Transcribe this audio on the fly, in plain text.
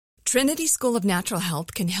Trinity School of Natural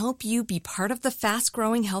Health can help you be part of the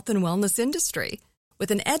fast-growing health and wellness industry.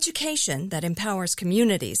 With an education that empowers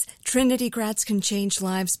communities, Trinity grads can change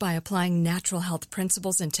lives by applying natural health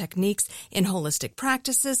principles and techniques in holistic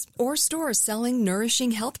practices or stores selling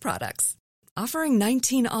nourishing health products. Offering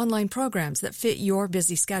 19 online programs that fit your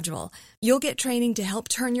busy schedule, you'll get training to help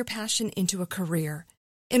turn your passion into a career.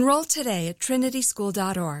 Enroll today at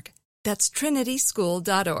trinityschool.org. That's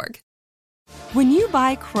trinityschool.org. When you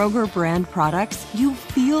buy Kroger brand products, you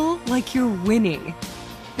feel like you're winning.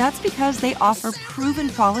 That's because they offer proven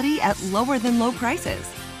quality at lower than low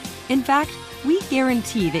prices. In fact, we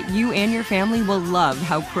guarantee that you and your family will love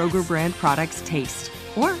how Kroger brand products taste,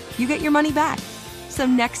 or you get your money back. So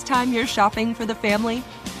next time you're shopping for the family,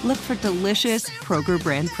 look for delicious Kroger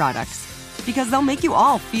brand products, because they'll make you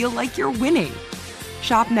all feel like you're winning.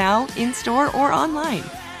 Shop now, in-store, or online.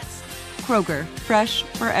 Kroger, fresh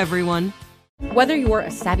for everyone. Whether you're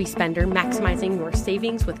a savvy spender maximizing your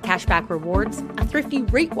savings with cashback rewards, a thrifty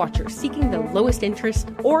rate watcher seeking the lowest interest,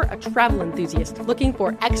 or a travel enthusiast looking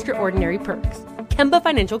for extraordinary perks, Kemba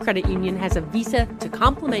Financial Credit Union has a visa to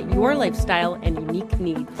complement your lifestyle and unique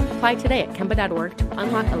needs. Apply today at Kemba.org to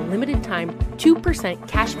unlock a limited time 2%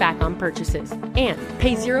 cash back on purchases and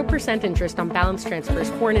pay 0% interest on balance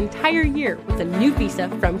transfers for an entire year with a new visa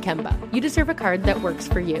from Kemba. You deserve a card that works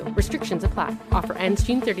for you. Restrictions apply. Offer ends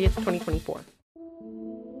June 30th, 2024.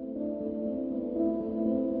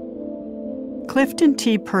 Clifton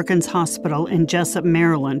T. Perkins Hospital in Jessup,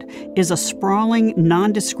 Maryland, is a sprawling,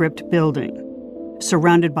 nondescript building.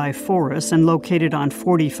 Surrounded by forests and located on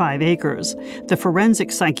 45 acres, the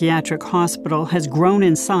Forensic Psychiatric Hospital has grown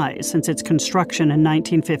in size since its construction in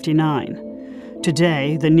 1959.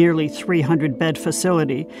 Today, the nearly 300-bed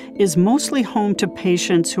facility is mostly home to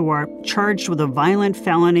patients who are charged with a violent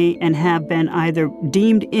felony and have been either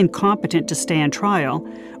deemed incompetent to stand trial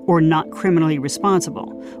or not criminally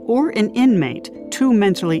responsible, or an inmate too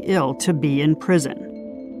mentally ill to be in prison.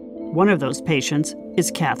 One of those patients is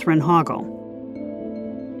Catherine Hoggle.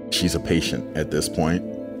 She's a patient at this point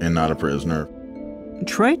and not a prisoner.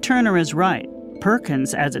 Troy Turner is right.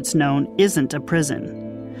 Perkins, as it's known, isn't a prison.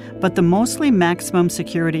 But the mostly maximum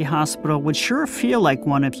security hospital would sure feel like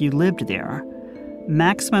one if you lived there.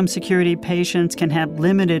 Maximum security patients can have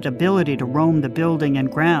limited ability to roam the building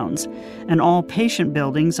and grounds, and all patient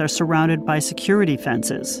buildings are surrounded by security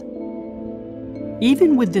fences.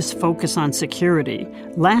 Even with this focus on security,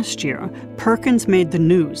 last year, Perkins made the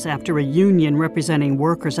news after a union representing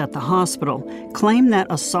workers at the hospital claimed that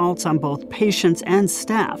assaults on both patients and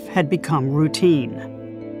staff had become routine.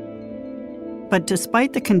 But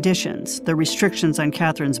despite the conditions, the restrictions on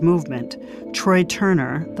Catherine's movement, Troy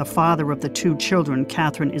Turner, the father of the two children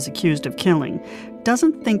Catherine is accused of killing,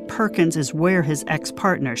 doesn't think Perkins is where his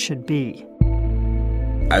ex-partner should be.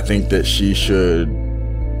 I think that she should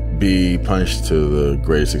be punished to the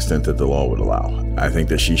greatest extent that the law would allow. I think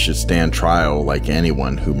that she should stand trial like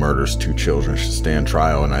anyone who murders two children should stand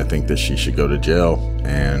trial, and I think that she should go to jail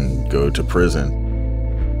and go to prison.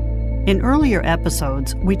 In earlier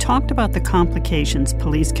episodes, we talked about the complications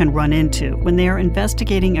police can run into when they are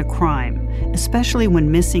investigating a crime, especially when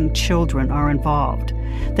missing children are involved,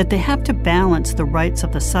 that they have to balance the rights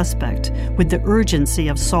of the suspect with the urgency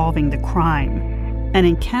of solving the crime. And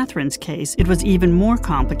in Catherine's case, it was even more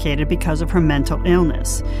complicated because of her mental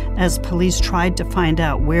illness, as police tried to find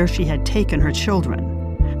out where she had taken her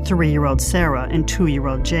children, 3-year-old Sarah and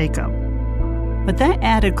 2-year-old Jacob. But that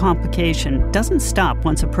added complication doesn't stop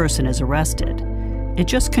once a person is arrested. It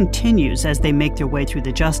just continues as they make their way through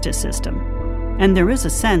the justice system. And there is a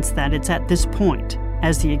sense that it's at this point,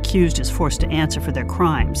 as the accused is forced to answer for their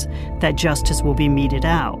crimes, that justice will be meted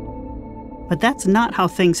out. But that's not how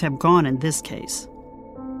things have gone in this case.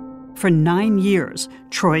 For 9 years,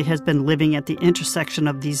 Troy has been living at the intersection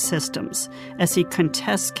of these systems as he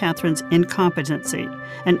contests Catherine's incompetency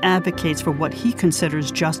and advocates for what he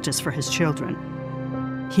considers justice for his children.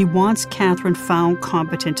 He wants Catherine found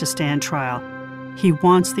competent to stand trial. He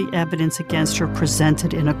wants the evidence against her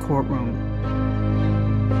presented in a courtroom.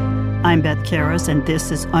 I'm Beth Karas, and this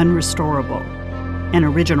is Unrestorable, an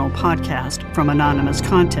original podcast from Anonymous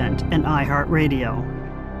Content and iHeartRadio.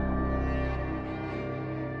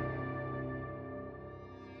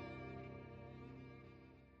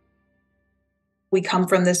 We come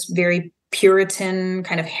from this very Puritan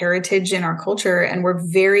kind of heritage in our culture, and we're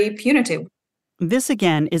very punitive. This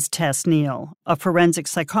again is Tess Neal, a forensic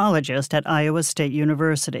psychologist at Iowa State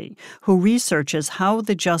University, who researches how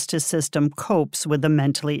the justice system copes with the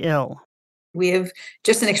mentally ill. We have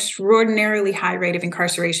just an extraordinarily high rate of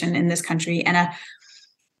incarceration in this country and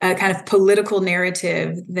a kind of political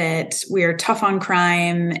narrative that we're tough on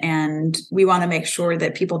crime and we want to make sure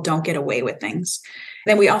that people don't get away with things.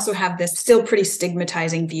 Then we also have this still pretty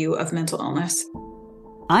stigmatizing view of mental illness.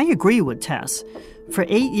 I agree with Tess. For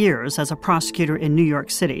 8 years as a prosecutor in New York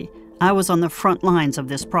City, I was on the front lines of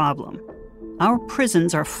this problem. Our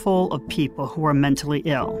prisons are full of people who are mentally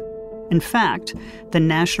ill. In fact, the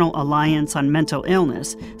National Alliance on Mental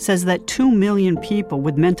Illness says that 2 million people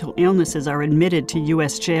with mental illnesses are admitted to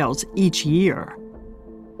U.S. jails each year.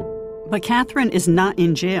 But Catherine is not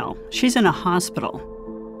in jail. She's in a hospital.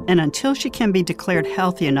 And until she can be declared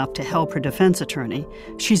healthy enough to help her defense attorney,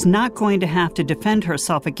 she's not going to have to defend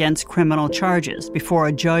herself against criminal charges before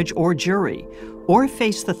a judge or jury, or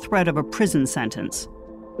face the threat of a prison sentence.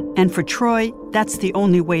 And for Troy, that's the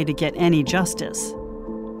only way to get any justice.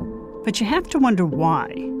 But you have to wonder why.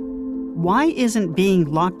 Why isn't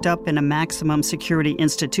being locked up in a maximum security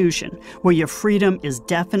institution where your freedom is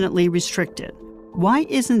definitely restricted? Why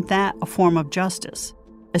isn't that a form of justice?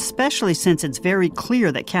 Especially since it's very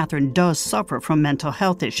clear that Catherine does suffer from mental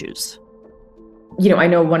health issues. I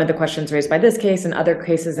know one of the questions raised by this case and other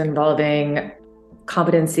cases involving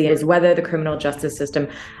competency is whether the criminal justice system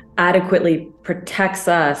adequately protects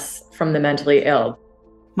us from the mentally ill.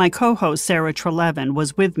 My co-host Sarah Treleaven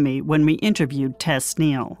was with me when we interviewed Tess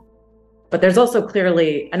Neal. But there's also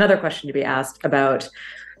clearly another question to be asked about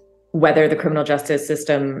whether the criminal justice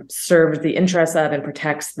system serves the interests of and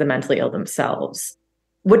protects the mentally ill themselves.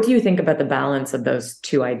 What do you think about the balance of those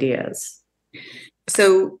two ideas?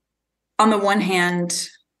 So on the one hand,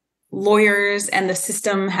 lawyers and the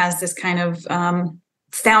system has this kind of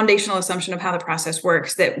foundational assumption of how the process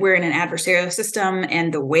works, that we're in an adversarial system,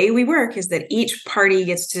 and the way we work is that each party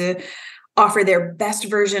gets to offer their best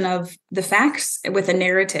version of the facts with a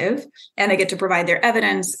narrative, and they get to provide their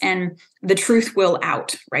evidence, and the truth will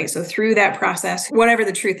out, right? So through that process, whatever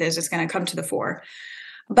the truth is, it's going to come to the fore.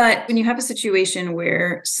 But when you have a situation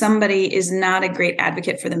where somebody is not a great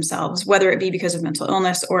advocate for themselves, whether it be because of mental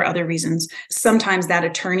illness or other reasons, sometimes that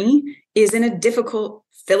attorney is in a difficult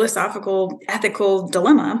philosophical, ethical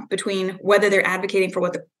dilemma between whether they're advocating for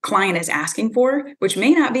what the client is asking for, which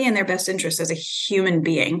may not be in their best interest as a human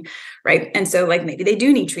being, right? And so maybe they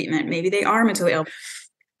do need treatment, maybe they are mentally ill.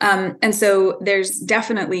 And so there's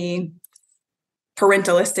definitely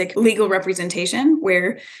parentalistic legal representation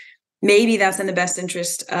where maybe that's in the best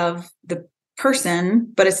interest of the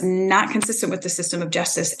person, but it's not consistent with the system of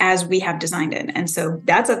justice as we have designed it. And so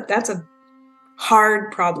that's a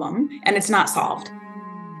hard problem, and it's not solved.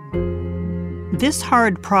 This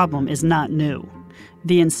hard problem is not new.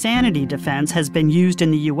 The insanity defense has been used in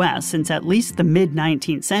the U.S. since at least the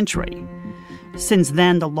mid-19th century. Since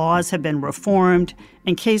then, the laws have been reformed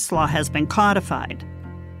and case law has been codified.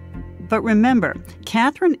 But remember,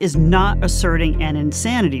 Catherine is not asserting an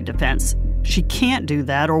insanity defense. She can't do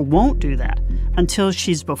that or won't do that until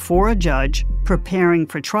she's before a judge preparing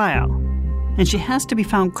for trial. And she has to be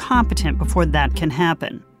found competent before that can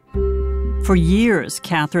happen. For years,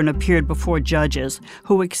 Catherine appeared before judges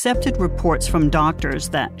who accepted reports from doctors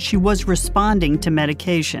that she was responding to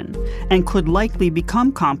medication and could likely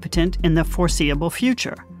become competent in the foreseeable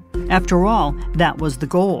future. After all, that was the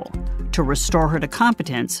goal, to restore her to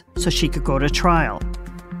competence so she could go to trial.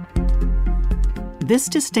 This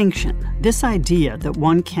distinction, this idea that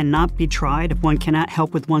one cannot be tried if one cannot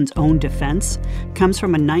help with one's own defense, comes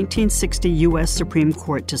from a 1960 U.S. Supreme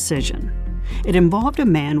Court decision. It involved a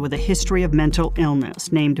man with a history of mental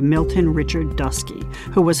illness named Milton Richard Dusky,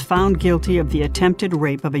 who was found guilty of the attempted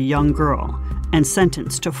rape of a young girl and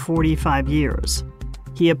sentenced to 45 years.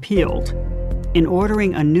 He appealed. In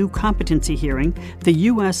ordering a new competency hearing, the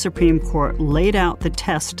U.S. Supreme Court laid out the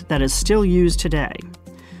test that is still used today.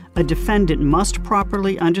 A defendant must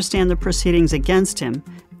properly understand the proceedings against him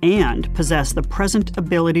and possess the present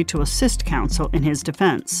ability to assist counsel in his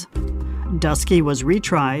defense. Dusky was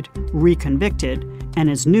retried, reconvicted, and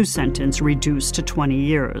his new sentence reduced to 20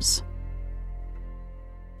 years.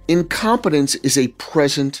 Incompetence is a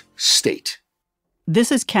present state.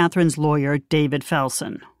 This is Catherine's lawyer, David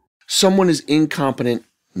Felsen. Someone is incompetent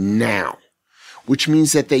now, which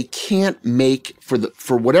means that they can't make,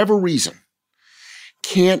 for whatever reason,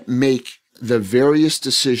 can't make the various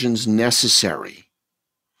decisions necessary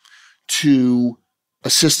to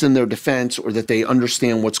assist in their defense or that they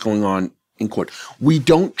understand what's going on in court. We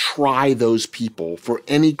don't try those people for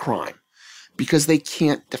any crime because they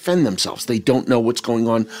can't defend themselves. They don't know what's going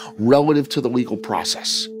on relative to the legal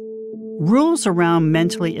process. Rules around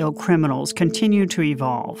mentally ill criminals continue to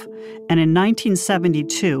evolve, and in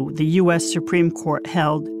 1972, the U.S. Supreme Court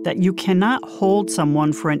held that you cannot hold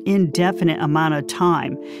someone for an indefinite amount of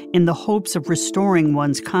time in the hopes of restoring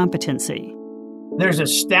one's competency. There's a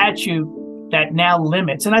statute that now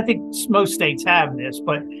limits, and I think most states have this,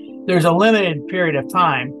 but there's a limited period of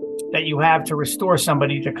time that you have to restore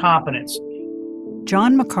somebody to competence.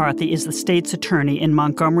 John McCarthy is the state's attorney in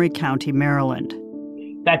Montgomery County, Maryland.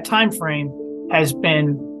 That time frame has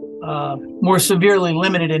been more severely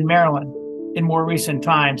limited in Maryland in more recent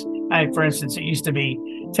times. For instance, it used to be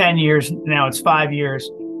 10 years, now it's 5 years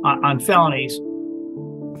on felonies.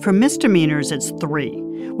 For misdemeanors, it's 3,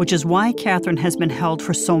 which is why Catherine has been held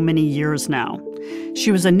for so many years now.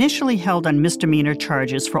 She was initially held on misdemeanor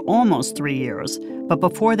charges for almost 3 years, but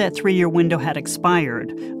before that 3-year window had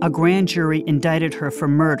expired, a grand jury indicted her for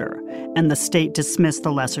murder, and the state dismissed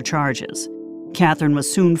the lesser charges. Catherine was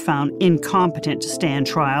soon found incompetent to stand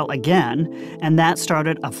trial again, and that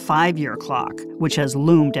started a 5-year clock, which has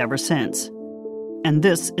loomed ever since. And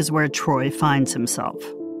this is where Troy finds himself.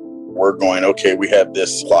 We're going, okay, we have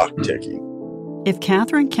this clock ticking. If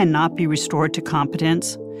Catherine cannot be restored to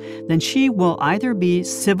competence, then she will either be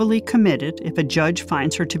civilly committed if a judge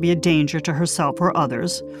finds her to be a danger to herself or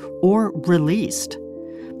others, or released.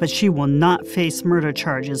 But she will not face murder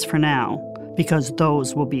charges for now, because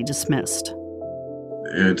those will be dismissed.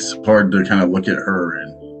 It's hard to kind of look at her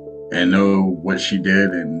and know what she did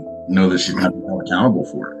and know that she's not held accountable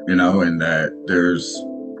for it, and that there's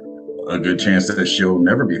a good chance that she'll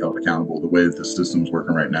never be held accountable the way that the system's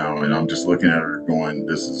working right now. And I'm just looking at her going,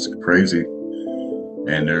 this is crazy.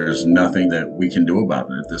 And there's nothing that we can do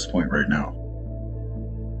about it at this point right now.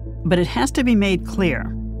 But it has to be made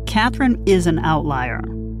clear, Catherine is an outlier.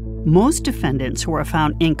 Most defendants who are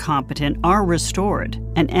found incompetent are restored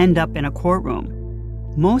and end up in a courtroom.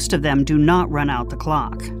 Most of them do not run out the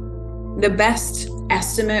clock. The best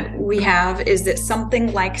estimate we have is that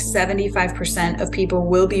something like 75% of people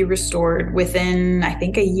will be restored within, I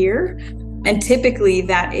think, a year. And typically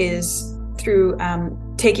that is through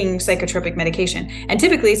taking psychotropic medication. And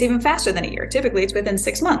typically it's even faster than a year. Typically it's within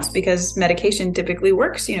 6 months because medication typically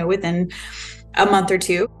works, within a month or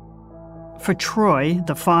two. For Troy,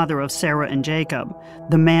 the father of Sarah and Jacob,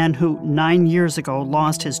 the man who 9 years ago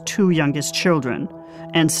lost his 2 youngest children,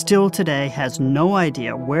 and still today has no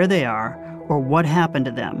idea where they are or what happened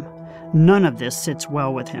to them, none of this sits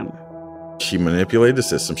well with him. She manipulated the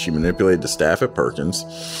system. She manipulated the staff at Perkins.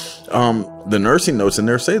 The nursing notes in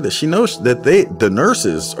there say that she knows that the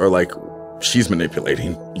nurses are like, she's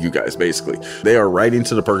manipulating you guys, basically. They are writing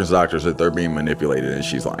to the Perkins doctors that they're being manipulated and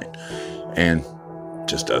she's lying. And it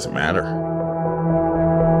just doesn't matter.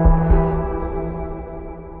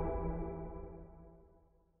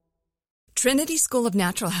 Trinity School of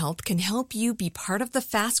Natural Health can help you be part of the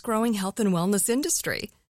fast-growing health and wellness industry.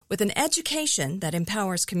 With an education that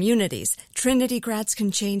empowers communities, Trinity grads can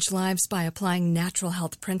change lives by applying natural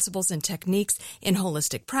health principles and techniques in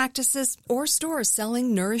holistic practices or stores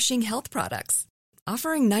selling nourishing health products.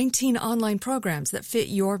 Offering 19 online programs that fit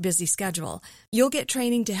your busy schedule, you'll get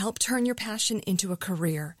training to help turn your passion into a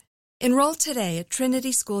career. Enroll today at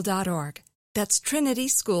trinityschool.org. That's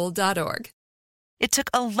trinityschool.org. It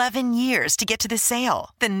took 11 years to get to this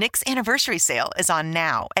sale. The Knix Anniversary Sale is on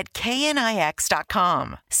now at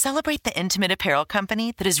knix.com. Celebrate the intimate apparel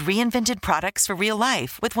company that has reinvented products for real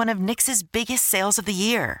life with one of Knix's biggest sales of the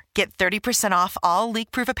year. Get 30% off all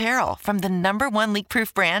leak-proof apparel from the #1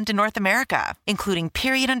 leak-proof brand in North America, including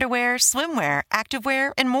period underwear, swimwear,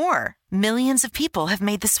 activewear, and more. Millions of people have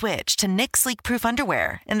made the switch to Knix leak-proof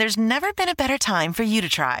underwear, and there's never been a better time for you to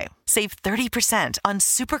try. Save 30% on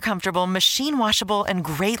super comfortable, machine-washable, and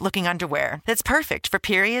great-looking underwear that's perfect for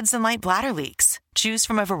periods and light bladder leaks. Choose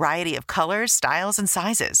from a variety of colors, styles, and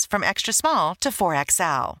sizes, from extra small to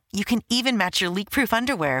 4XL. You can even match your leak-proof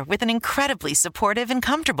underwear with an incredibly supportive and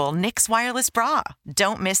comfortable Knix wireless bra.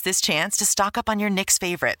 Don't miss this chance to stock up on your Knix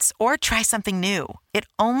favorites or try something new. It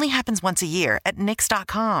only happens once a year at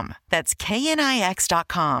Knix.com. That's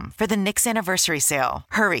knix.com for the Knix Anniversary Sale.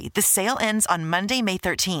 Hurry, the sale ends on Monday, May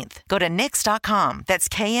 13th. Go to Knix.com. That's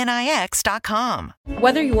knix.com.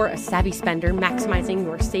 Whether you're a savvy spender maximizing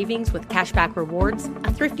your savings with cashback rewards,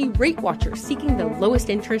 a thrifty rate watcher seeking the lowest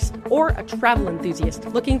interest, or a travel enthusiast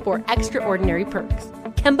looking for extraordinary perks,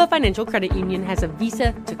 Kemba Financial Credit Union has a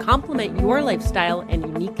visa to complement your lifestyle and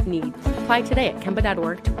unique needs. Apply today at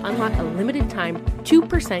Kemba.org to unlock a limited-time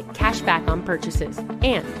 2% cash back on purchases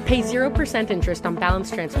and pay 0% interest on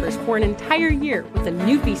balance transfers for an entire year with a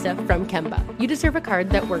new visa from Kemba. You deserve a card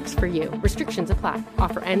that works for you. Restrictions apply.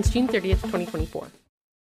 Offer ends June 30th, 2024.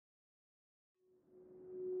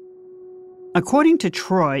 According to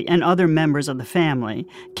Troy and other members of the family,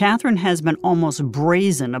 Catherine has been almost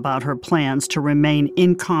brazen about her plans to remain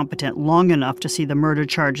incompetent long enough to see the murder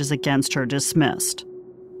charges against her dismissed.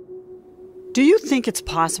 Do you think it's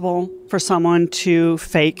possible for someone to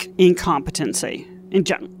fake incompetency?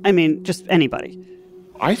 Just anybody.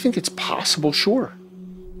 I think it's possible, sure.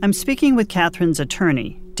 I'm speaking with Catherine's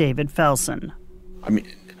attorney, David Felsen.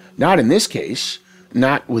 Not in this case,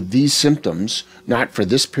 not with these symptoms, not for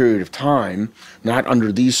this period of time, not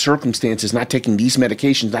under these circumstances, not taking these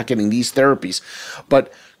medications, not getting these therapies.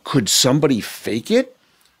 But could somebody fake it?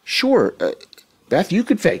 Sure. Beth, you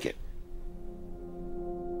could fake it.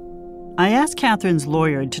 I asked Catherine's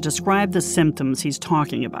lawyer to describe the symptoms he's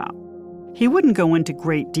talking about. He wouldn't go into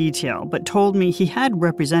great detail, but told me he had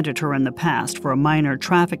represented her in the past for a minor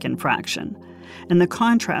traffic infraction, and the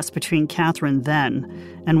contrast between Catherine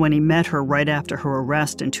then and when he met her right after her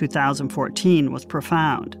arrest in 2014 was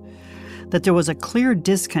profound. That there was a clear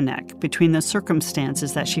disconnect between the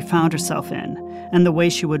circumstances that she found herself in and the way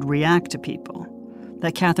she would react to people.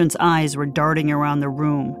 That Catherine's eyes were darting around the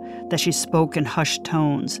room, that she spoke in hushed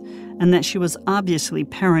tones, and that she was obviously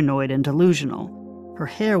paranoid and delusional. Her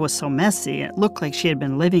hair was so messy, it looked like she had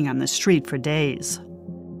been living on the street for days.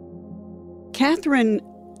 Catherine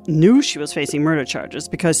knew she was facing murder charges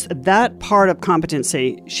because that part of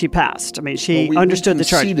competency she passed. She understood the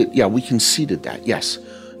charge. Yeah, we conceded that, yes.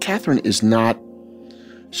 Catherine is not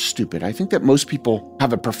stupid. I think that most people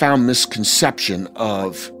have a profound misconception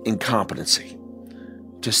of incompetency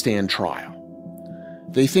to stand trial.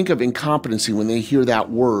 They think of incompetency when they hear that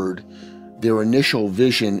word, their initial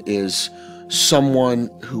vision is someone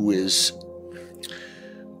who is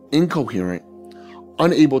incoherent,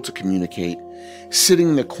 unable to communicate, sitting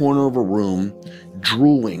in the corner of a room,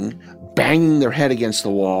 drooling, banging their head against the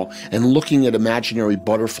wall, and looking at imaginary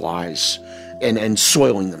butterflies and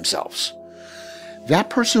soiling themselves. That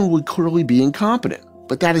person would clearly be incompetent,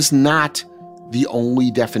 but that is not the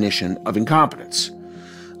only definition of incompetence.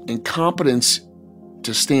 Incompetence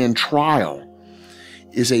to stand trial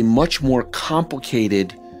is a much more complicated,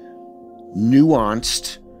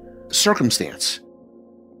 nuanced circumstance.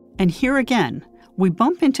 And here again, we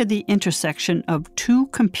bump into the intersection of two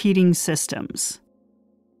competing systems.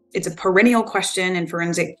 It's a perennial question in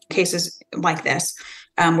forensic cases like this,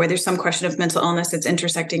 where there's some question of mental illness that's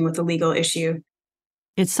intersecting with the legal issue.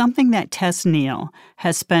 It's something that Tess Neal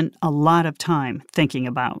has spent a lot of time thinking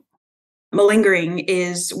about. Malingering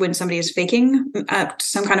is when somebody is faking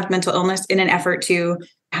some kind of mental illness in an effort to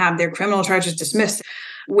have their criminal charges dismissed.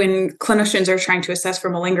 When clinicians are trying to assess for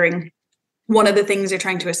malingering, one of the things they're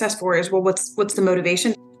trying to assess for is, well, what's the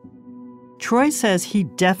motivation? Troy says he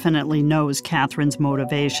definitely knows Catherine's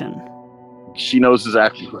motivation. She knows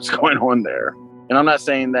exactly what's going on there. And I'm not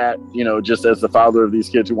saying that, just as the father of these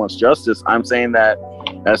kids who wants justice, I'm saying that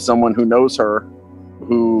as someone who knows her,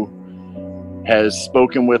 who has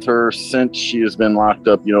spoken with her since she has been locked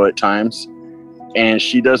up, at times. And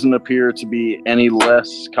she doesn't appear to be any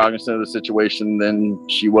less cognizant of the situation than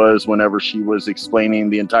she was whenever she was explaining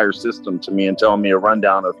the entire system to me and telling me a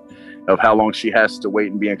rundown of how long she has to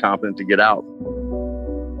wait and be incompetent to get out.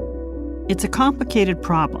 It's a complicated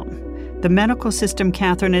problem. The medical system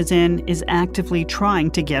Catherine is in is actively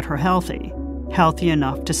trying to get her healthy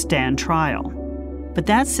enough to stand trial. But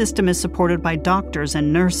that system is supported by doctors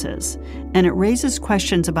and nurses, and it raises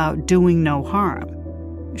questions about doing no harm.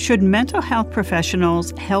 Should mental health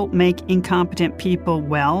professionals help make incompetent people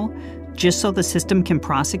well, just so the system can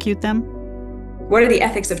prosecute them? What are the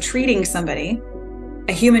ethics of treating somebody,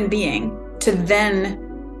 a human being, to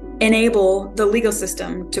then enable the legal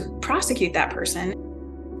system to prosecute that person?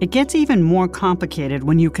 It gets even more complicated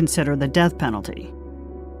when you consider the death penalty.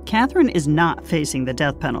 Catherine is not facing the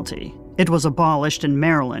death penalty. It was abolished in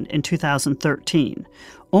Maryland in 2013,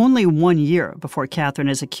 only 1 year before Catherine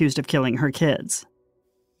is accused of killing her kids.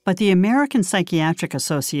 But the American Psychiatric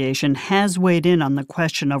Association has weighed in on the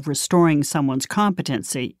question of restoring someone's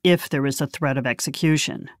competency if there is a threat of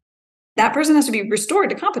execution. That person has to be restored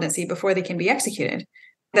to competency before they can be executed.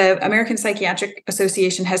 The American Psychiatric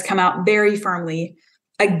Association has come out very firmly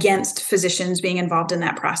against physicians being involved in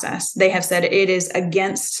that process. They have said it is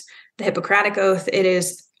against the Hippocratic Oath. It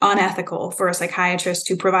is unethical for a psychiatrist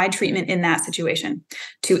to provide treatment in that situation,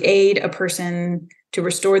 to aid a person to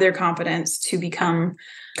restore their competence to become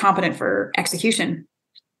competent for execution.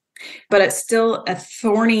 But it's still a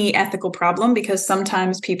thorny ethical problem because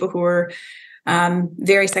sometimes people who are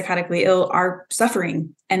very psychotically ill are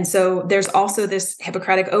suffering. And so there's also this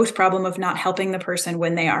Hippocratic Oath problem of not helping the person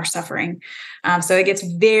when they are suffering. So it gets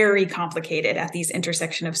very complicated at these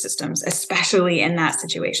intersection of systems, especially in that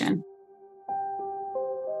situation.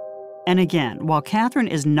 And again, while Catherine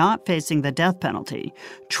is not facing the death penalty,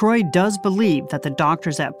 Troy does believe that the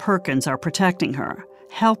doctors at Perkins are protecting her,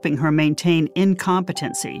 helping her maintain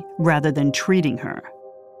incompetency rather than treating her.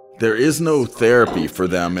 There is no therapy for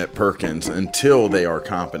them at Perkins until they are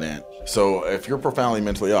competent. So if you're profoundly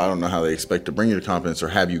mentally ill, I don't know how they expect to bring you to competence or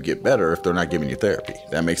have you get better if they're not giving you therapy.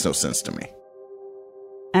 That makes no sense to me.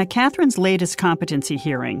 At Catherine's latest competency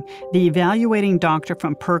hearing, the evaluating doctor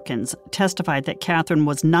from Perkins testified that Catherine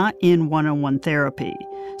was not in one-on-one therapy,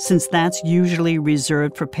 since that's usually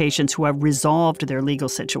reserved for patients who have resolved their legal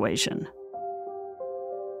situation.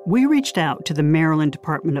 We reached out to the Maryland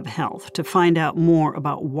Department of Health to find out more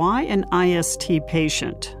about why an IST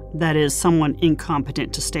patient, that is, someone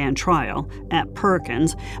incompetent to stand trial, at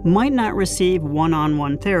Perkins might not receive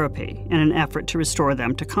one-on-one therapy in an effort to restore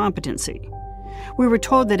them to competency. We were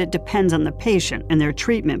told that it depends on the patient and their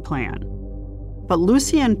treatment plan. But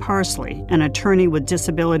Lucienne Parsley, an attorney with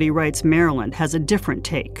Disability Rights Maryland, has a different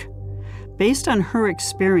take. Based on her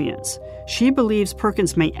experience, she believes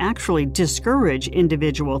Perkins may actually discourage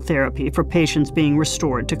individual therapy for patients being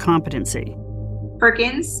restored to competency.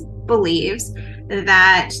 Perkins believes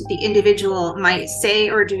that the individual might say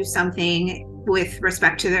or do something with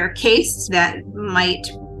respect to their case that might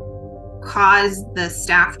cause the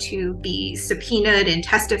staff to be subpoenaed and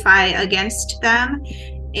testify against them,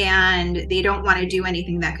 and they don't want to do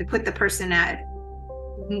anything that could put the person at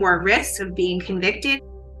more risk of being convicted.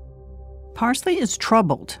 Parsley is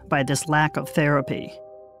troubled by this lack of therapy.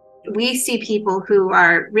 We see people who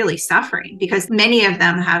are really suffering because many of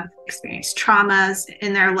them have experienced traumas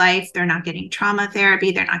in their life. They're not getting trauma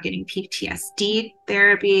therapy. They're not getting PTSD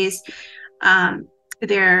therapies.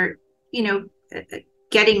 They're,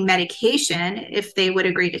 getting medication if they would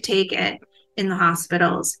agree to take it in the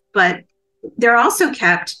hospitals, but they're also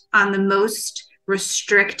kept on the most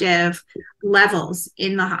restrictive levels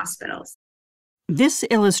in the hospitals. This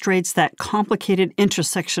illustrates that complicated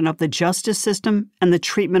intersection of the justice system and the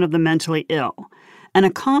treatment of the mentally ill, and a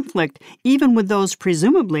conflict even with those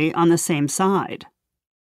presumably on the same side.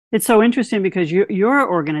 It's so interesting because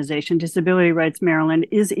your organization, Disability Rights Maryland,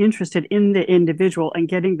 is interested in the individual and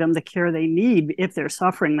getting them the care they need if they're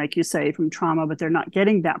suffering, like you say, from trauma, but they're not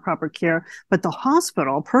getting that proper care. But the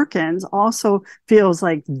hospital, Perkins, also feels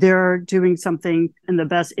like they're doing something in the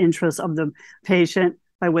best interest of the patient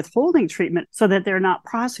by withholding treatment so that they're not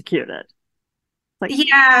prosecuted.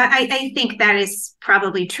 I think that is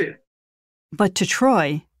probably true. But to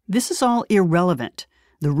Troy, this is all irrelevant.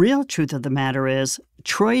 The real truth of the matter is,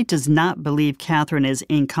 Troy does not believe Catherine is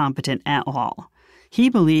incompetent at all. He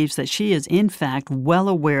believes that she is in fact well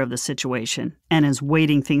aware of the situation and is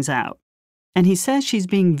waiting things out. And he says she's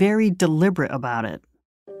being very deliberate about it.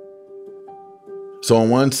 So on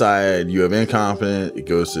one side, you have incompetent, it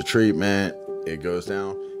goes to treatment, it goes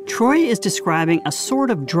down. Troy is describing a sort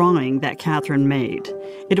of drawing that Catherine made.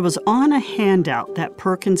 It was on a handout that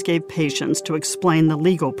Perkins gave patients to explain the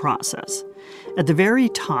legal process. At the very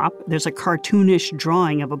top, there's a cartoonish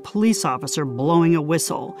drawing of a police officer blowing a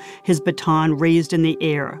whistle, his baton raised in the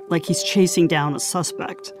air like he's chasing down a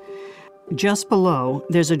suspect. Just below,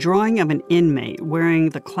 there's a drawing of an inmate wearing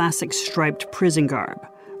the classic striped prison garb,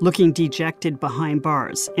 looking dejected behind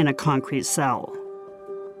bars in a concrete cell.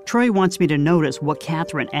 Troy wants me to notice what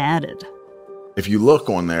Catherine added. If you look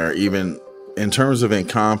on there, even in terms of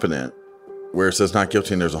incompetent, where it says not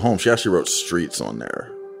guilty and there's a home, she actually wrote streets on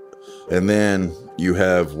there. And then you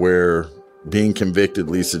have where being convicted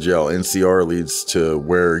leads to jail. NCR leads to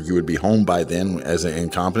where you would be home by then as an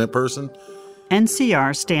incompetent person.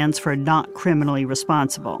 NCR stands for not criminally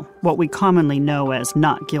responsible, what we commonly know as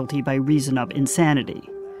not guilty by reason of insanity.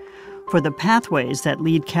 For the pathways that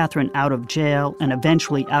lead Catherine out of jail and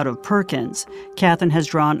eventually out of Perkins, Catherine has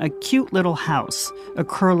drawn a cute little house, a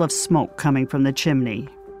curl of smoke coming from the chimney.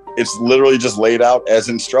 It's literally just laid out as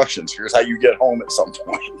instructions. Here's how you get home at some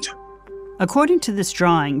point. According to this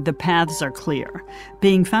drawing, the paths are clear.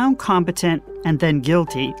 Being found competent and then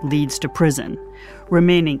guilty leads to prison.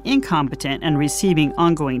 Remaining incompetent and receiving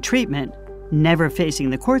ongoing treatment, never facing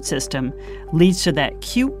the court system, leads to that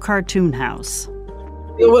cute cartoon house.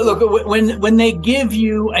 Look, when they give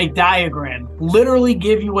you a diagram, literally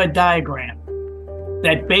give you a diagram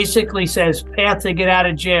that basically says path to get out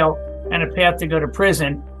of jail and a path to go to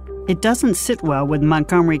prison. It doesn't sit well with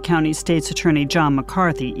Montgomery County State's Attorney John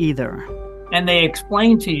McCarthy either. And they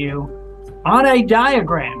explain to you on a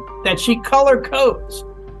diagram that she color codes.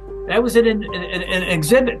 That was an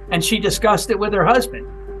exhibit, and she discussed it with her husband.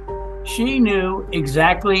 She knew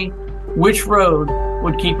exactly which road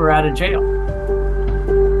would keep her out of jail.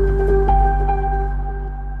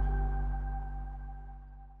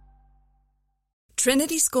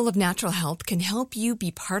 Trinity School of Natural Health can help you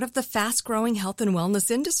be part of the fast-growing health and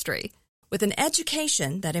wellness industry. With an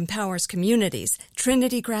education that empowers communities,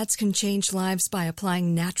 Trinity grads can change lives by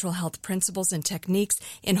applying natural health principles and techniques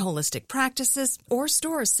in holistic practices or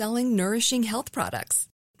stores selling nourishing health products.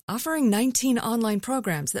 Offering 19 online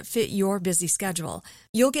programs that fit your busy schedule,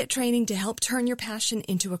 you'll get training to help turn your passion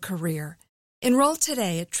into a career. Enroll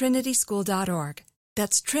today at trinityschool.org.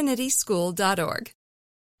 That's trinityschool.org.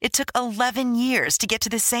 It took 11 years to get to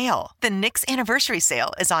this sale. The Knix Anniversary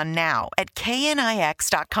Sale is on now at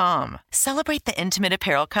knix.com. Celebrate the intimate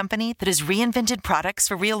apparel company that has reinvented products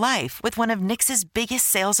for real life with one of Knix's biggest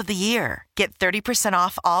sales of the year. Get 30%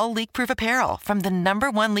 off all leak-proof apparel from the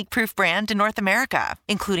 #1 leak-proof brand in North America,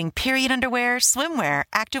 including period underwear, swimwear,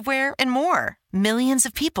 activewear, and more. Millions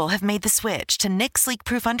of people have made the switch to Knix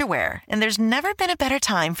leak-proof underwear, and there's never been a better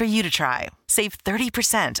time for you to try. Save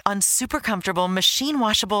 30% on super comfortable,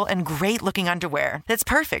 machine-washable, and great-looking underwear that's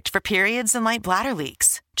perfect for periods and light bladder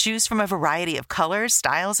leaks. Choose from a variety of colors,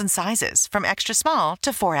 styles, and sizes, from extra small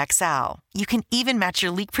to 4XL. You can even match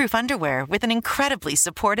your leak-proof underwear with an incredibly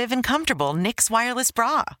supportive and comfortable Knix wireless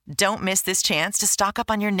bra. Don't miss this chance to stock up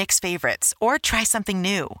on your Knix favorites or try something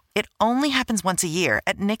new. It only happens once a year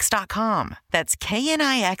at Knix.com. That's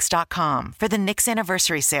KNIX.com for the Knix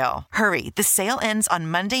Anniversary Sale. Hurry, the sale ends on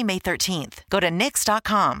Monday, May 13th. Go to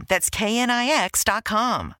Knix.com. That's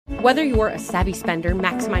KNIX.com. Whether you're a savvy spender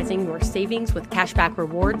maximizing your savings with cashback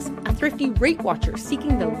rewards, a thrifty rate watcher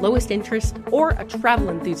seeking the lowest interest, or a travel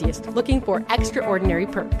enthusiast looking for extraordinary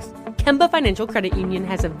perks, Kemba Financial Credit Union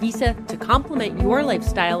has a visa to complement your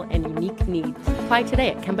lifestyle and unique needs. Apply today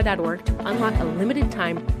at Kemba.org to unlock a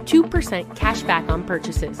limited-time 2% cash back on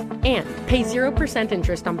purchases and pay 0%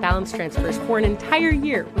 interest on balance transfers for an entire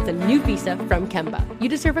year with a new visa from Kemba. You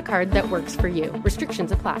deserve a card that works for you.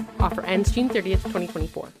 Restrictions apply. Offer ends June 30th,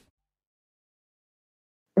 2024.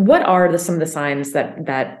 What are some of the signs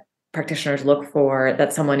that practitioners look for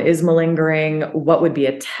that someone is malingering? What would be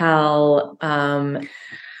a tell?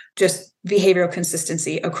 Just behavioral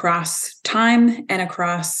consistency across time and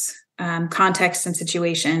across context and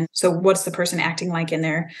situation. So what's the person acting like in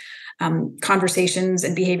their conversations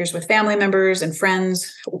and behaviors with family members and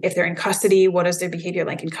friends? If they're in custody, what is their behavior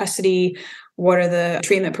like in custody? What are the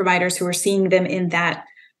treatment providers who are seeing them in that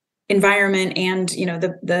environment? And,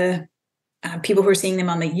 the people who are seeing them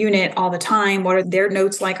on the unit all the time, what are their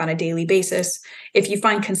notes like on a daily basis? If you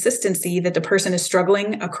find consistency that the person is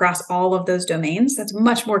struggling across all of those domains, that's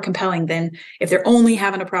much more compelling than if they're only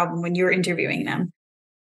having a problem when you're interviewing them.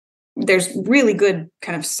 There's really good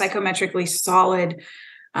kind of psychometrically solid,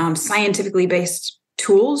 scientifically based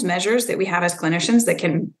tools, measures that we have as clinicians that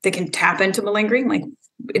can tap into malingering. Like,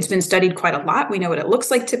 it's been studied quite a lot. We know what it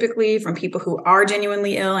looks like typically from people who are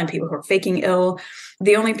genuinely ill and people who are faking ill.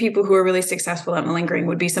 The only people who are really successful at malingering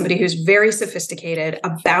would be somebody who's very sophisticated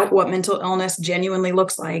about what mental illness genuinely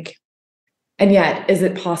looks like. And yet, is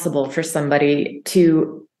it possible for somebody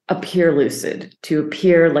to appear lucid, to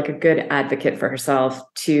appear like a good advocate for herself,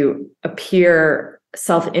 to appear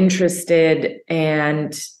self-interested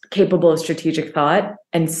and capable of strategic thought,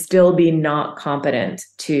 and still be not competent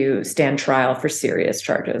to stand trial for serious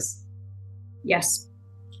charges? Yes.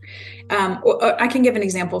 I can give an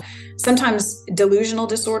example. Sometimes delusional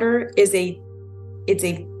disorder it's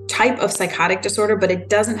a type of psychotic disorder, but it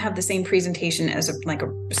doesn't have the same presentation as a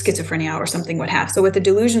schizophrenia or something would have. So with a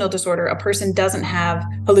delusional disorder, a person doesn't have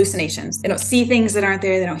hallucinations. They don't see things that aren't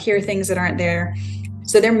there. They don't hear things that aren't there.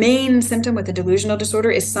 So their main symptom with a delusional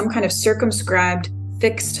disorder is some kind of circumscribed,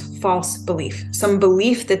 fixed, false belief, some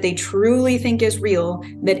belief that they truly think is real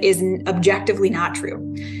that is objectively not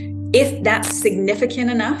true. If that's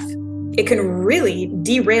significant enough, it can really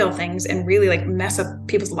derail things and really mess up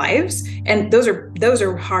people's lives. And those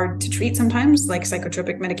are hard to treat sometimes. Like,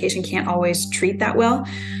 psychotropic medication can't always treat that well.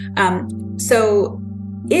 So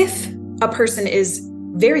if a person is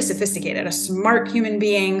very sophisticated, a smart human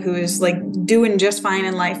being who is doing just fine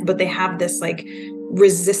in life, but they have this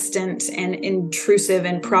resistant and intrusive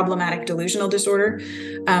and problematic delusional disorder,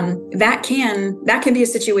 that can be a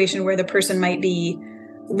situation where the person might be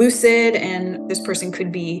lucid and this person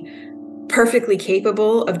could be perfectly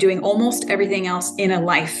capable of doing almost everything else in a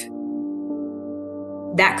life.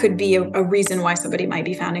 That could be a reason why somebody might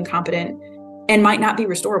be found incompetent and might not be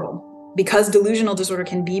restorable, because delusional disorder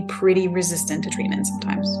can be pretty resistant to treatment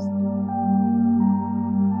sometimes.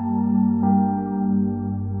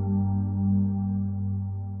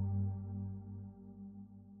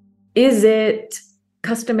 Is it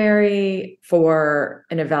customary for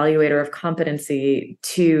an evaluator of competency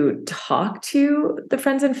to talk to the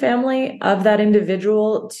friends and family of that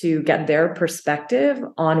individual to get their perspective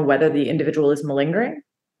on whether the individual is malingering?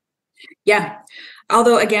 Yeah.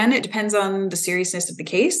 Although, again, it depends on the seriousness of the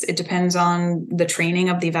case. It depends on the training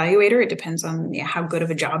of the evaluator. It depends on how good of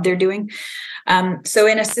a job they're doing. So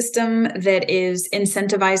in a system that is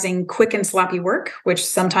incentivizing quick and sloppy work, which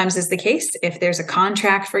sometimes is the case, if there's a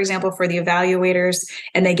contract, for example, for the evaluators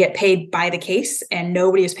and they get paid by the case and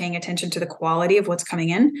nobody is paying attention to the quality of what's coming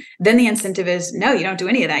in, then the incentive is, no, you don't do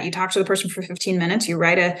any of that. You talk to the person for 15 minutes, you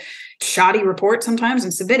write a shoddy report sometimes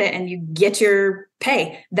and submit it and you get your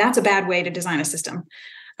pay. That's a bad way to design a system.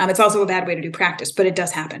 It's also a bad way to do practice, but it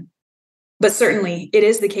does happen. But certainly it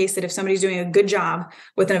is the case that if somebody's doing a good job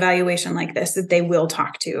with an evaluation like this, that they will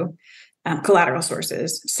talk to collateral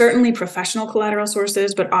sources, certainly professional collateral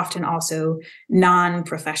sources, but often also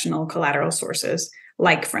non-professional collateral sources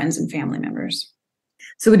like friends and family members.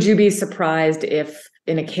 So would you be surprised if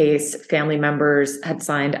in a case family members had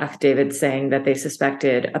signed affidavits saying that they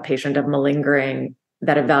suspected a patient of malingering,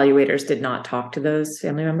 that evaluators did not talk to those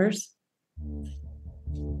family members?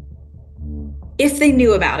 If they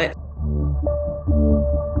knew about it.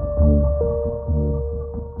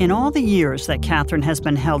 In all the years that Catherine has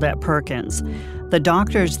been held at Perkins, the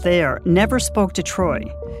doctors there never spoke to Troy,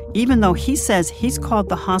 even though he says he's called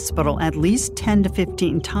the hospital at least 10 to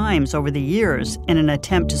 15 times over the years in an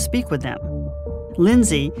attempt to speak with them.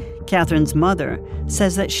 Lindsay, Catherine's mother,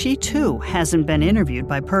 says that she too hasn't been interviewed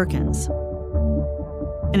by Perkins.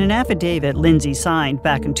 In an affidavit Lindsay signed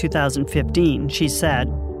back in 2015, she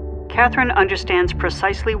said, Catherine understands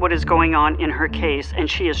precisely what is going on in her case, and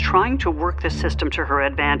she is trying to work the system to her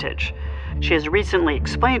advantage. She has recently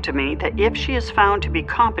explained to me that if she is found to be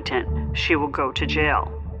competent, she will go to jail.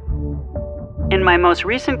 In my most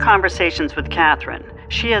recent conversations with Catherine,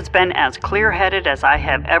 she has been as clear-headed as I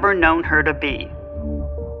have ever known her to be.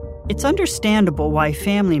 It's understandable why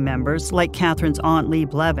family members, like Catherine's aunt Lee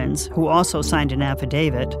Blevins, who also signed an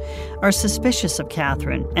affidavit, are suspicious of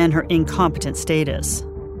Catherine and her incompetent status.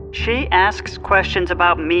 She asks questions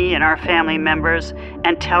about me and our family members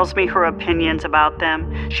and tells me her opinions about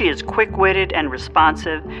them. She is quick-witted and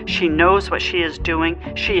responsive. She knows what she is doing.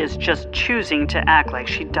 She is just choosing to act like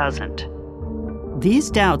she doesn't.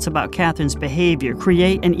 These doubts about Catherine's behavior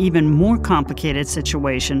create an even more complicated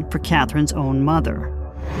situation for Catherine's own mother.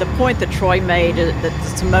 The point that Troy made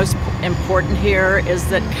that's most important here is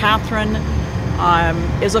that Catherine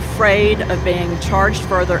is afraid of being charged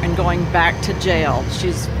further and going back to jail.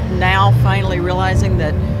 She's now finally realizing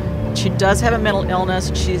that she does have a mental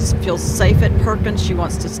illness. She feels safe at Perkins. She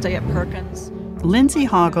wants to stay at Perkins. Lindsay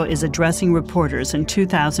Hoggle is addressing reporters in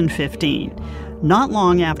 2015, not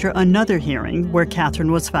long after another hearing where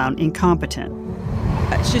Catherine was found incompetent.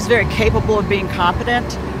 She's very capable of being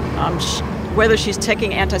competent. Whether she's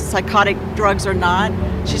taking antipsychotic drugs or not,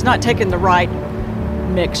 she's not taking the right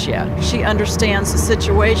mix yet. She understands the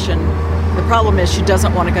situation. The problem is she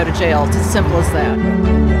doesn't want to go to jail. It's as simple as that.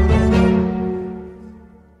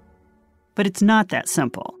 But it's not that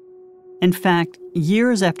simple. In fact,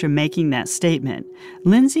 years after making that statement,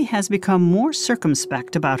 Lindsay has become more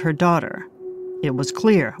circumspect about her daughter. It was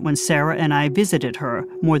clear when Sarah and I visited her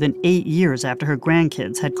more than 8 years after her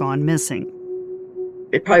grandkids had gone missing.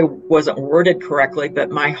 It probably wasn't worded correctly, but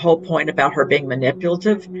my whole point about her being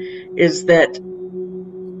manipulative is that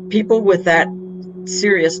people with that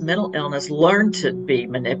serious mental illness learn to be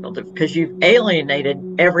manipulative because you've alienated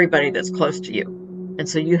everybody that's close to you. And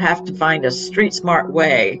so you have to find a street smart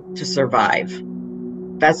way to survive.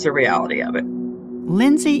 That's the reality of it.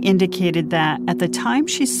 Lindsay indicated that at the time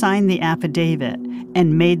she signed the affidavit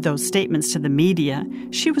and made those statements to the media,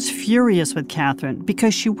 she was furious with Catherine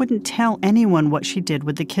because she wouldn't tell anyone what she did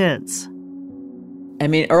with the kids. I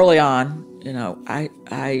mean, early on,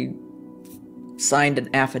 I signed an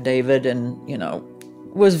affidavit and,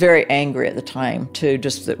 was very angry at the time, too,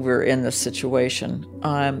 just that we're in this situation.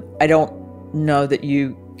 I don't know that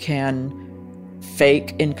you can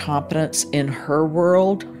fake incompetence in her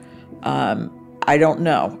world. I don't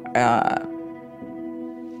know.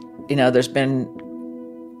 There's been,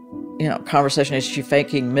 conversation, is she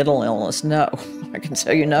faking mental illness? No, I can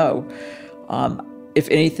tell you no. If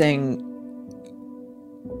anything,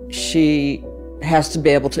 she has to be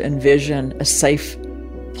able to envision a safe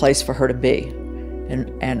place for her to be.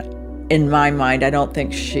 And in my mind, I don't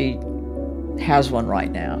think she has one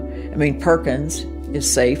right now. I mean, Perkins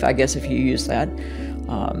is safe, I guess, if you use that.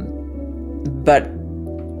 But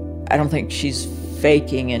I don't think she's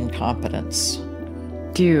faking incompetence.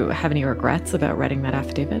 Do you have any regrets about writing that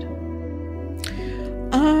affidavit?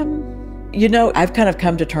 I've kind of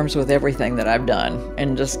come to terms with everything that I've done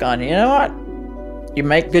and just gone, you know what? You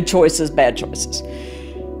make good choices, bad choices.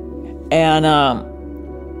 And, I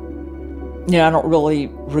don't really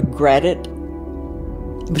regret it.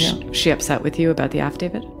 Was she upset with you about the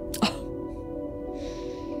affidavit?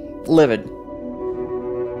 Livid.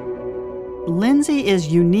 Lindsay is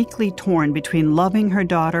uniquely torn between loving her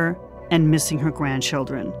daughter and missing her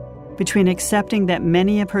grandchildren, between accepting that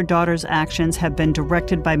many of her daughter's actions have been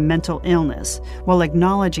directed by mental illness, while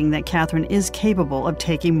acknowledging that Catherine is capable of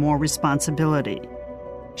taking more responsibility.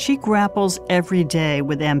 She grapples every day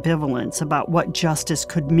with ambivalence about what justice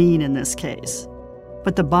could mean in this case.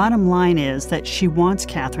 But the bottom line is that she wants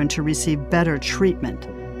Catherine to receive better treatment,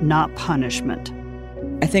 not punishment.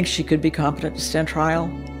 I think she could be competent to stand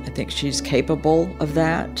trial. I think she's capable of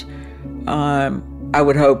that. I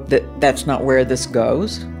would hope that that's not where this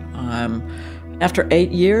goes. After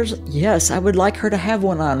 8 years, yes, I would like her to have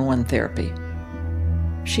one-on-one therapy.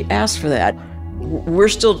 She asked for that. We're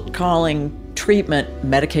still calling treatment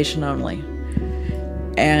medication only.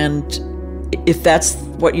 And if that's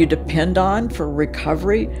what you depend on for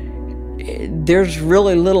recovery, there's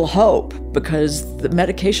really little hope because the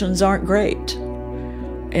medications aren't great.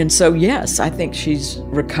 And so, yes, I think she's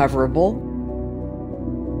recoverable.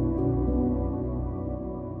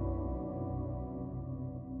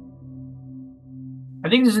 I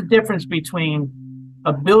think there's a difference between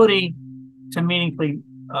ability to meaningfully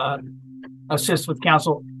assist with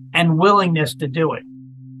counsel and willingness to do it.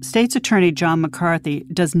 State's Attorney John McCarthy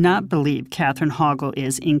does not believe Catherine Hogle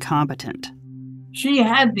is incompetent. She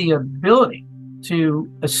had the ability to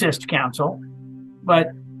assist counsel, but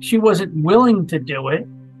she wasn't willing to do it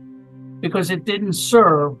because it didn't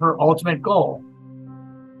serve her ultimate goal.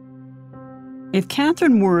 If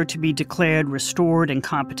Catherine were to be declared restored and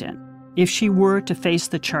competent, if she were to face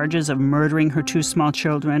the charges of murdering her 2 small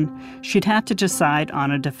children, she'd have to decide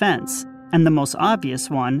on a defense, and the most obvious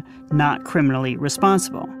one, not criminally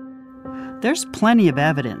responsible. There's plenty of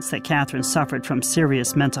evidence that Catherine suffered from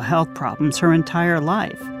serious mental health problems her entire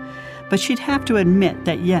life, but she'd have to admit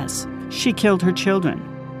that yes, she killed her children.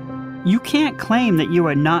 You can't claim that you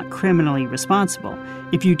are not criminally responsible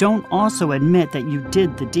if you don't also admit that you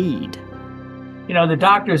did the deed. The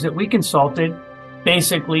doctors that we consulted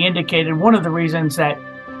basically indicated one of the reasons that,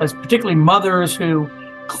 particularly mothers who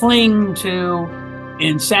cling to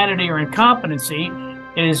insanity or incompetency,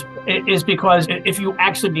 is because if you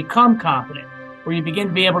actually become competent, where you begin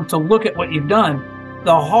to be able to look at what you've done,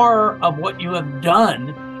 the horror of what you have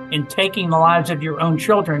done in taking the lives of your own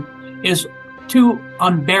children is too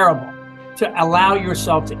unbearable to allow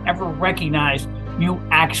yourself to ever recognize you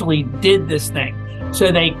actually did this thing.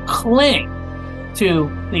 So they cling to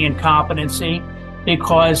the incompetency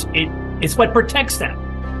because it's what protects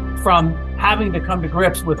them from having to come to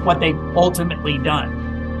grips with what they've ultimately done.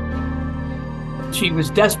 She was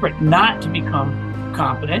desperate not to become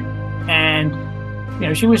competent, and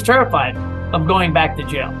she was terrified of going back to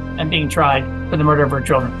jail and being tried for the murder of her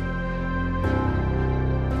children.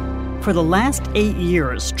 For the last 8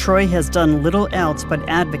 years, Troy has done little else but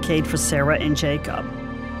advocate for Sarah and Jacob.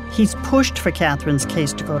 He's pushed for Catherine's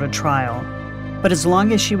case to go to trial, but as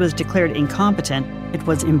long as she was declared incompetent, it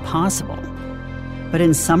was impossible. But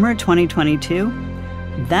in summer 2022,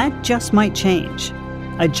 that just might change.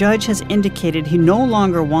 A judge has indicated he no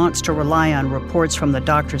longer wants to rely on reports from the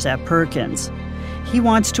doctors at Perkins. He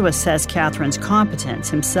wants to assess Catherine's competence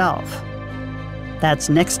himself. That's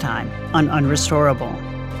next time on Unrestorable.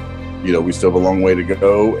 We still have a long way to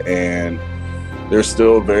go, and there's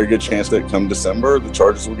still a very good chance that come December, the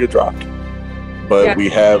charges will get dropped. But we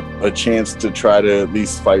have a chance to try to at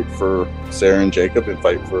least fight for Sarah and Jacob and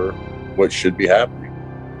fight for what should be happening.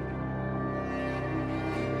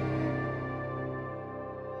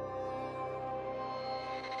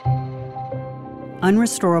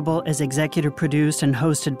 Unrestorable is executive produced and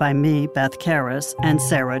hosted by me, Beth Karras, and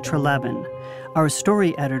Sarah Trelevin. Our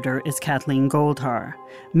story editor is Kathleen Goldhar.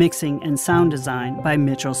 Mixing and sound design by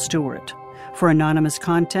Mitchell Stewart. For Anonymous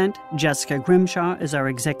Content, Jessica Grimshaw is our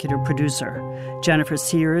executive producer. Jennifer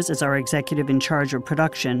Sears is our executive in charge of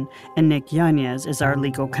production, and Nick Yanez is our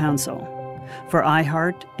legal counsel. For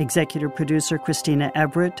iHeart, executive producer Christina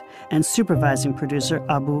Everett and supervising producer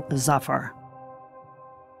Abu Zafar.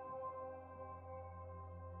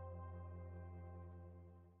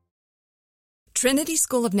 Trinity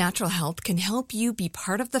School of Natural Health can help you be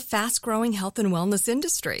part of the fast-growing health and wellness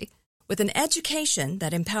industry. With an education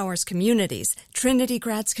that empowers communities, Trinity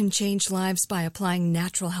grads can change lives by applying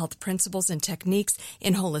natural health principles and techniques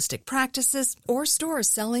in holistic practices or stores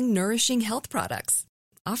selling nourishing health products.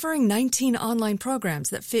 offering 19 online programs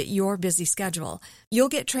that fit your busy schedule. You'll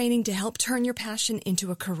get training to help turn your passion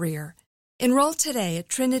into a career. Enroll today at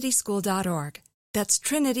trinityschool.org. That's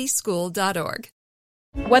trinityschool.org.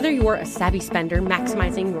 Whether you're a savvy spender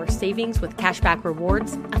maximizing your savings with cashback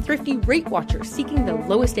rewards, a thrifty rate watcher seeking the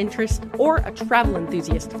lowest interest, or a travel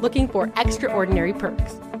enthusiast looking for extraordinary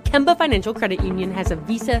perks, Kemba Financial Credit Union has a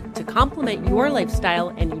visa to complement your lifestyle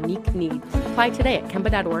and unique needs. Apply today at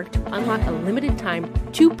Kemba.org to unlock a limited time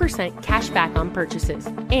 2% cash back on purchases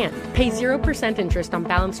and pay 0% interest on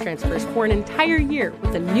balance transfers for an entire year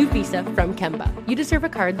with a new visa from Kemba. You deserve a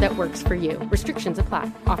card that works for you. Restrictions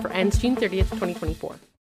apply. Offer ends June 30th, 2024.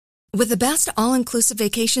 With the best all-inclusive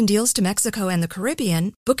vacation deals to Mexico and the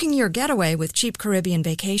Caribbean, booking your getaway with Cheap Caribbean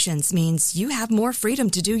Vacations means you have more freedom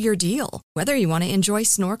to do your deal. Whether you want to enjoy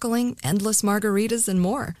snorkeling, endless margaritas, and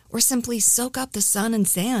more, or simply soak up the sun and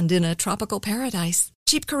sand in a tropical paradise,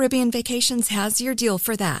 Cheap Caribbean Vacations has your deal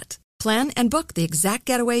for that. Plan and book the exact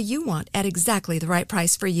getaway you want at exactly the right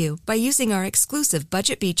price for you by using our exclusive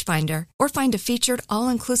Budget Beach Finder, or find a featured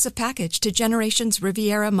all-inclusive package to Generations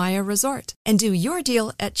Riviera Maya Resort and do your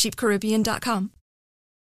deal at cheapcaribbean.com.